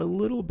and a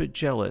little bit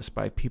jealous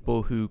by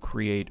people who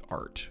create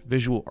art,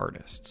 visual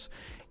artists.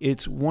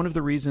 It's one of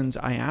the reasons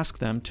I ask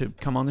them to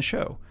come on the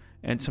show,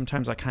 and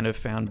sometimes I kind of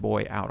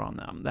fanboy out on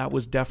them. That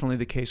was definitely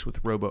the case with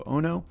Robo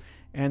Ono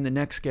and the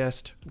next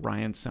guest,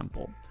 Ryan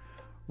Semple.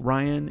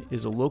 Ryan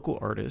is a local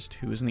artist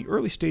who is in the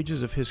early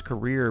stages of his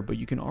career, but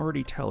you can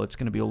already tell it's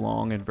going to be a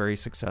long and very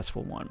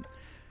successful one.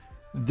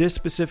 This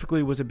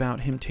specifically was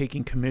about him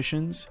taking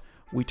commissions.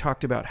 We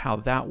talked about how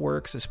that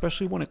works,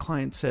 especially when a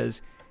client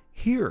says,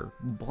 "Here,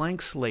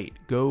 blank slate,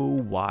 go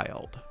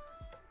wild."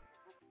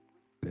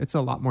 It's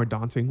a lot more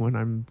daunting when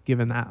I'm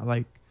given that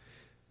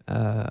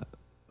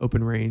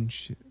open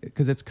range,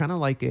 because it's kind of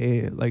like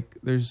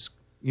there's,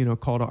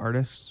 call to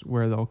artists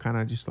where they'll kind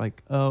of just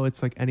like, oh,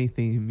 it's like any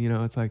theme,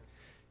 it's like,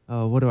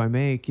 oh, what do I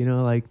make?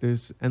 Like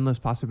there's endless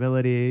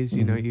possibilities.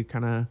 You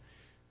kind of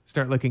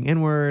start looking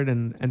inward,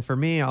 and for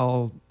me,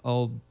 I'll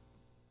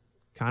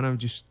kind of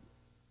just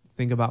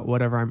think about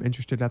whatever I'm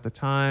interested at the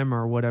time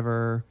or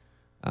whatever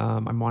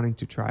I'm wanting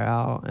to try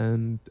out,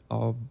 and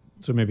I'll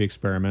So maybe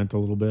experiment a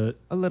little bit.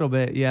 a little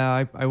bit.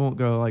 Yeah, I won't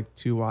go like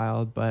too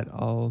wild, but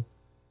I'll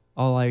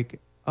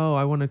like, oh,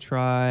 I want to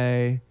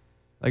try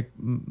like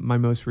my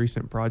most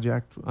recent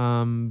project.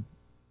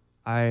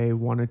 I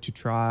wanted to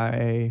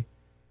try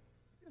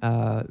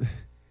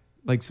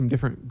like some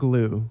different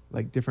glue,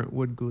 like different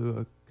wood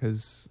glue,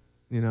 because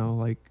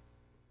like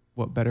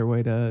what better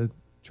way to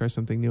try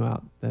something new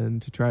out than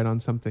to try it on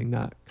something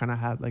that kind of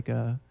had like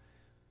a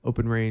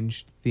open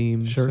range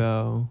theme. Sure.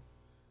 So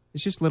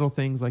it's just little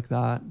things like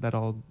that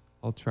I'll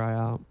try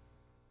out.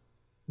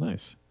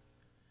 Nice.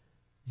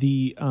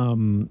 The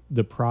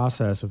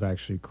process of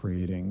actually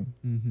creating,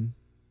 Mm-hmm.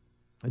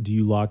 do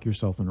you lock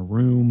yourself in a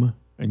room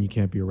and you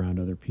can't be around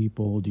other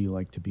people? Do you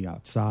like to be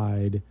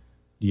outside?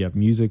 Do you have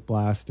music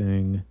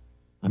blasting?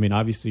 I mean,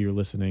 obviously you're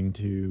listening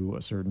to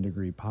a certain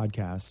degree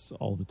podcasts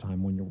all the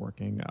time when you're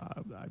working.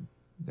 I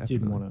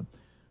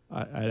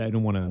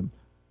don't want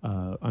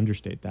to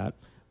understate that,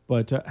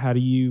 but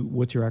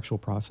what's your actual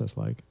process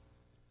like?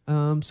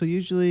 So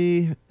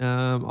usually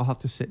I'll have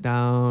to sit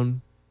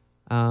down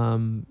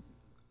and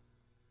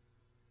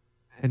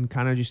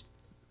kind of just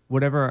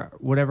whatever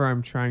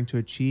I'm trying to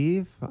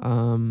achieve,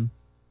 I'll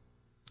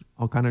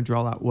kind of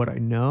draw out what I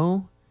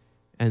know.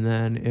 And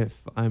then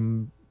if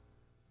I'm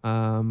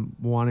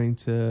wanting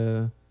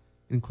to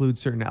include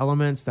certain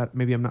elements that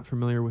maybe I'm not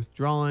familiar with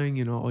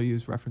drawing, I'll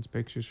use reference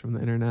pictures from the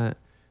internet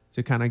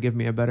to kind of give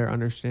me a better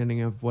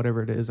understanding of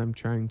whatever it is I'm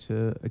trying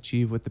to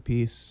achieve with the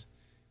piece.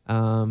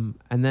 And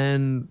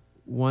then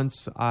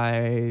once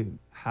I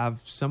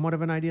have somewhat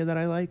of an idea that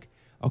I like,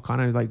 I'll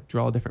kind of like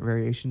draw different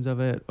variations of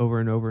it over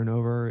and over and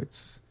over.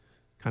 It's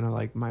kind of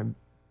like my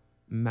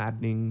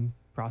maddening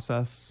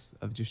process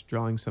of just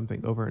drawing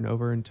something over and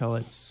over until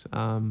it's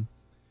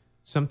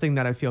something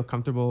that I feel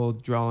comfortable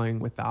drawing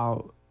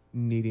without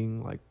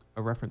needing like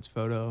a reference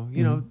photo.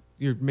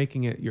 You're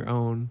making it your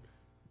own.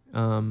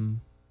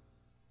 And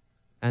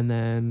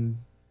then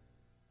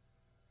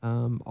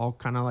I'll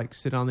kind of like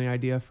sit on the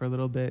idea for a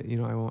little bit.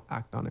 I won't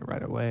act on it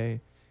right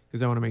away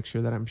because I want to make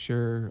sure that I'm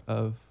sure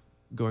of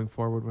going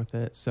forward with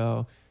it.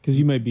 So, Because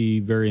you might be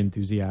very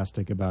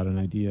enthusiastic about an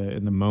idea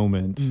in the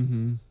moment,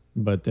 mm-hmm.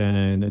 but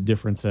then a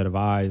different set of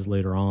eyes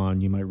later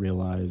on, you might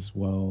realize,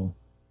 well,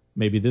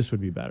 maybe this would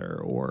be better,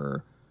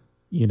 or,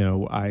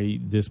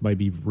 this might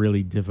be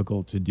really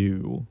difficult to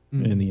do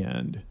in the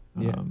end.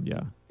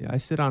 Yeah.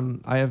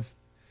 I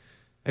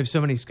have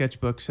so many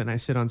sketchbooks and I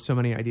sit on so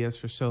many ideas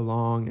for so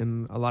long.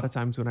 And a lot of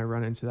times when I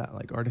run into that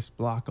like artist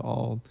block,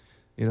 I'll,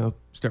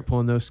 start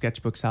pulling those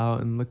sketchbooks out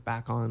and look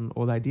back on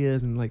old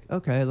ideas and like,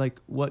 okay,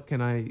 like what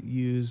can I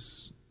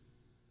use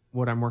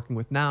what I'm working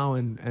with now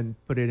and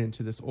put it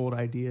into this old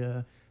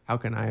idea? How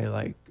can I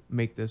like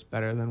make this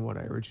better than what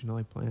I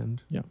originally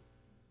planned? Yeah.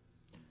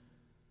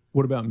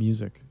 What about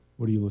music?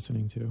 What are you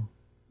listening to?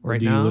 Or Right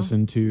do now? you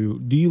listen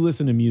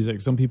to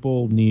music? Some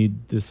people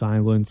need the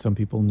silence. Some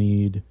people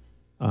need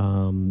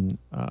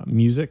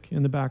music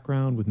in the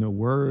background with no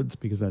words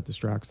because that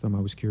distracts them.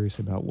 I was curious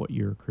about what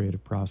your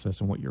creative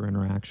process and what your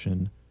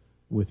interaction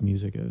with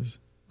music is.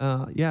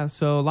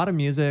 So a lot of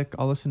music.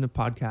 I'll listen to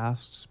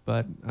podcasts,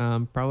 but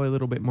probably a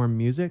little bit more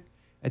music.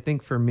 I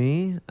think for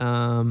me,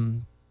 I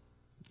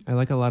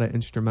like a lot of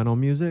instrumental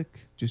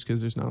music just because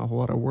there's not a whole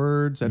lot of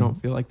words. I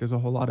don't feel like there's a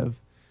whole lot of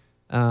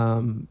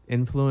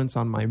influence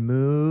on my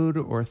mood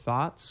or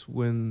thoughts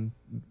when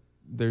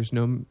there's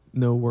no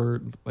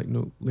word, like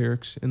no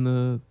lyrics in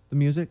the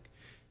music.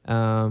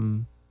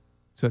 So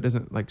it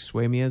doesn't like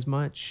sway me as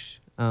much.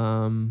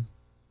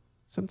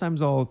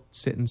 Sometimes I'll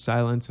sit in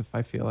silence if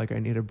I feel like I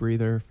need a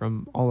breather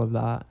from all of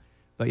that.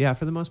 But yeah,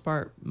 for the most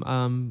part,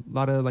 a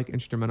lot of like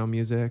instrumental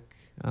music.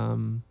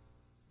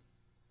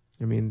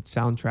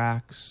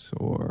 Soundtracks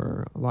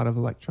or a lot of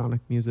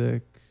electronic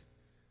music.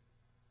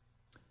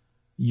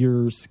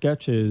 Your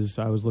sketches,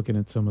 I was looking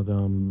at some of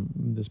them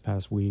this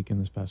past week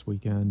and this past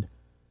weekend,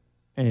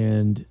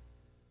 and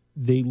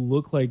they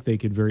look like they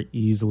could very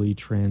easily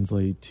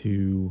translate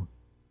to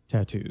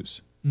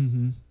tattoos.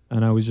 Mm-hmm.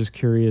 And I was just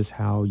curious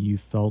how you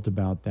felt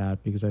about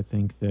that, because I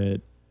think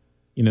that,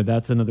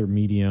 that's another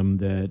medium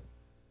that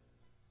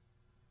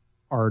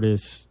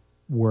artists'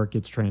 work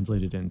gets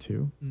translated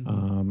into.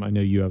 Mm-hmm. I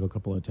know you have a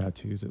couple of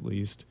tattoos, at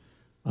least,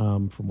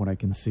 from what I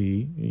can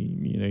see.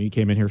 You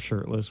came in here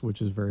shirtless,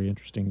 which is very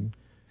interesting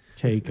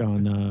take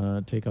on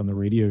the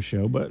radio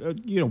show, but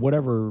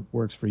whatever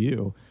works for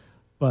you.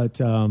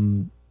 But I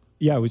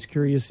was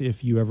curious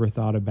if you ever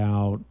thought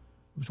about,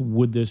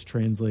 would this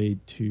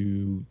translate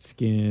to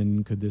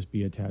skin? Could this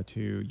be a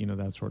tattoo?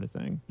 That sort of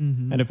thing.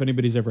 Mm-hmm. And if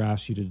anybody's ever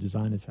asked you to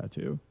design a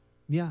tattoo.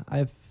 Yeah,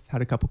 I've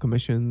had a couple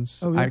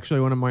commissions. Oh, yeah.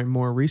 Actually, one of my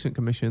more recent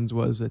commissions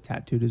was a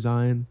tattoo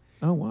design.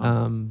 Oh,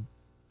 wow.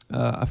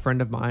 a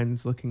friend of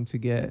mine's looking to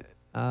get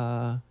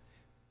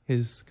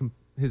his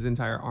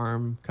entire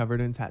arm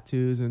covered in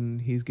tattoos,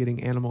 and he's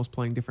getting animals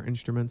playing different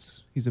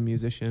instruments. He's a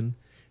musician,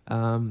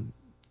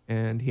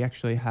 and he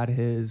actually had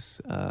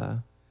his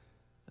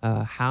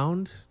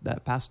hound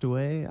that passed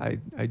away.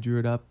 I drew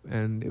it up,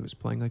 and it was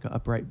playing like an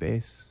upright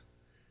bass.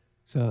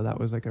 So that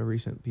was like a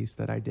recent piece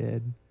that I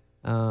did.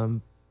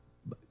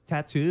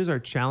 Tattoos are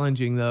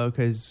challenging though,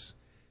 because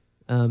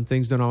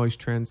things don't always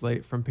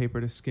translate from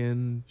paper to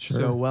skin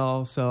so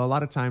well. So a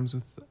lot of times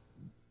with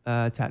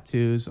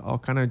tattoos,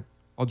 I'll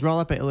draw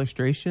up an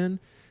illustration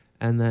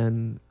and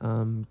then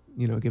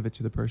give it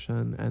to the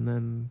person, and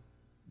then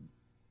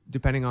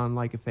depending on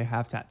like if they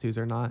have tattoos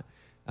or not.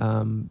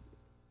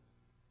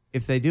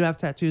 If they do have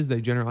tattoos,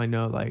 they generally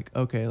know like,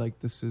 okay, like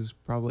this is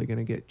probably going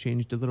to get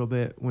changed a little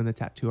bit when the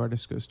tattoo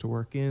artist goes to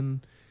work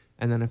in.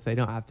 And then if they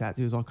don't have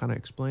tattoos, I'll kind of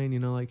explain,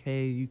 like,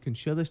 hey, you can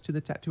show this to the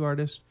tattoo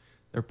artist.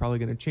 They're probably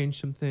going to change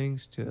some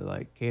things to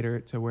like cater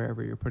it to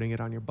wherever you're putting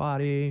it on your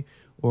body,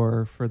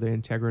 or for the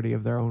integrity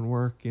of their own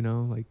work.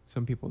 Like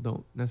some people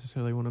don't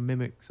necessarily want to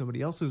mimic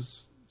somebody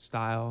else's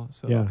style.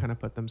 So they'll kind of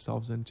put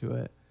themselves into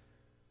it.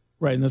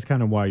 Right, and that's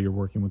kind of why you're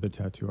working with a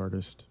tattoo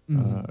artist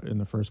in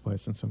the first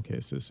place in some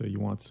cases. So you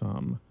want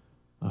some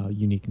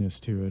uniqueness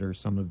to it, or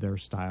some of their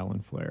style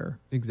and flair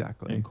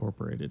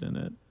incorporated in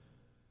it.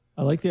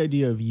 I like the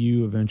idea of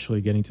you eventually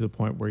getting to the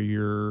point where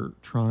you're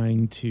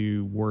trying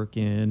to work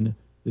in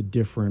the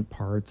different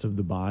parts of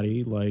the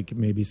body. Like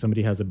maybe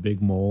somebody has a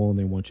big mole and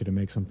they want you to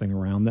make something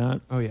around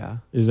that. Oh, yeah.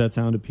 Does that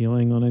sound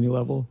appealing on any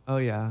level? Oh,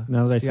 yeah.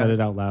 Now that I said it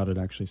out loud, it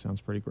actually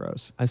sounds pretty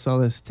gross. I saw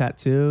this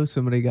tattoo.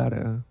 Somebody got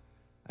a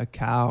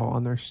cow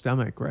on their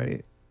stomach,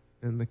 right?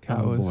 And the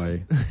cow was...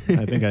 boy.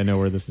 I think I know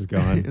where this is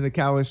going. And the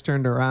cow was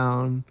turned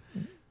around,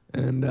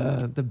 and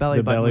the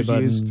belly button was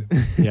used.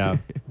 Yeah,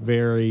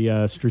 very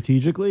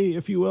strategically,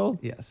 if you will.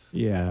 Yes.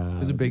 Yeah. It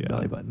was a big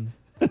belly button.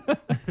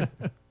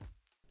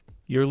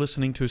 You're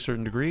listening to A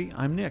Certain Degree.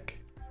 I'm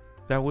Nick.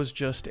 That was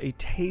just a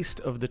taste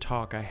of the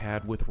talk I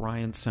had with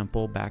Ryan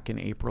Semple back in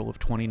April of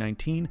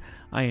 2019.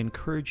 I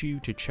encourage you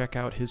to check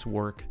out his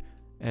work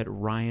at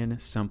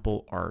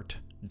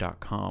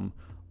RyanSempleArt.com.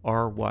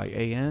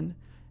 RyanSemple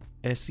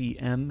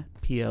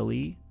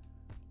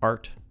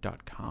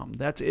art.com.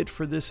 That's it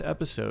for this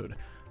episode.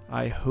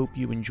 I hope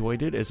you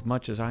enjoyed it as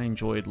much as I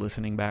enjoyed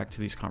listening back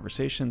to these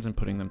conversations and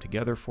putting them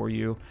together for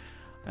you.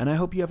 And I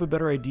hope you have a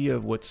better idea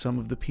of what some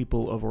of the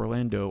people of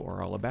Orlando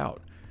are all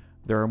about.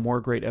 There are more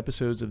great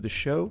episodes of the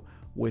show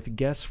with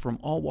guests from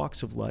all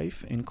walks of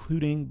life,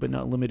 including but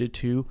not limited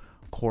to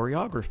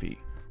choreography,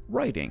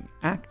 writing,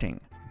 acting,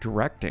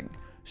 directing,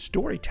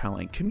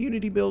 storytelling,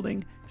 community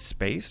building,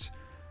 space.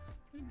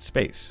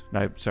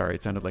 Sorry,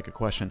 it sounded like a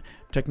question.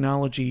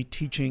 Technology,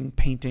 teaching,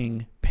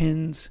 painting,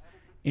 pins,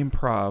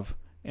 improv,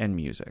 and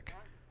music.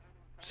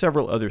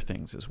 Several other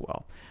things as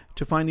well.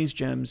 To find these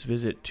gems,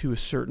 visit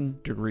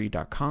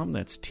toacertaindegree.com.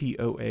 That's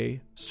TOA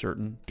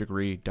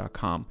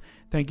certaindegree.com.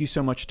 Thank you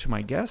so much to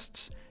my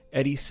guests,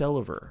 Eddie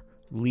Selliver,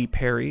 Lee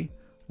Perry,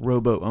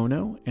 Robo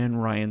Ono,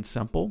 and Ryan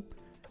Semple.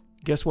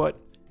 Guess what?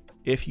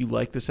 If you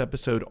like this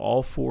episode,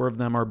 all four of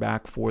them are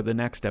back for the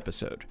next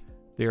episode.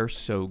 They are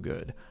so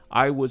good.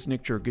 I was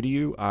Nick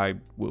Jorgoodyu. I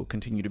will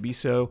continue to be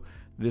so.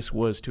 This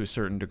was To a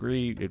Certain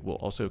Degree. It will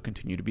also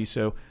continue to be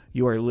so.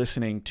 You are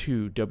listening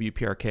to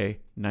WPRK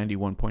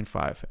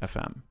 91.5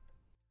 FM.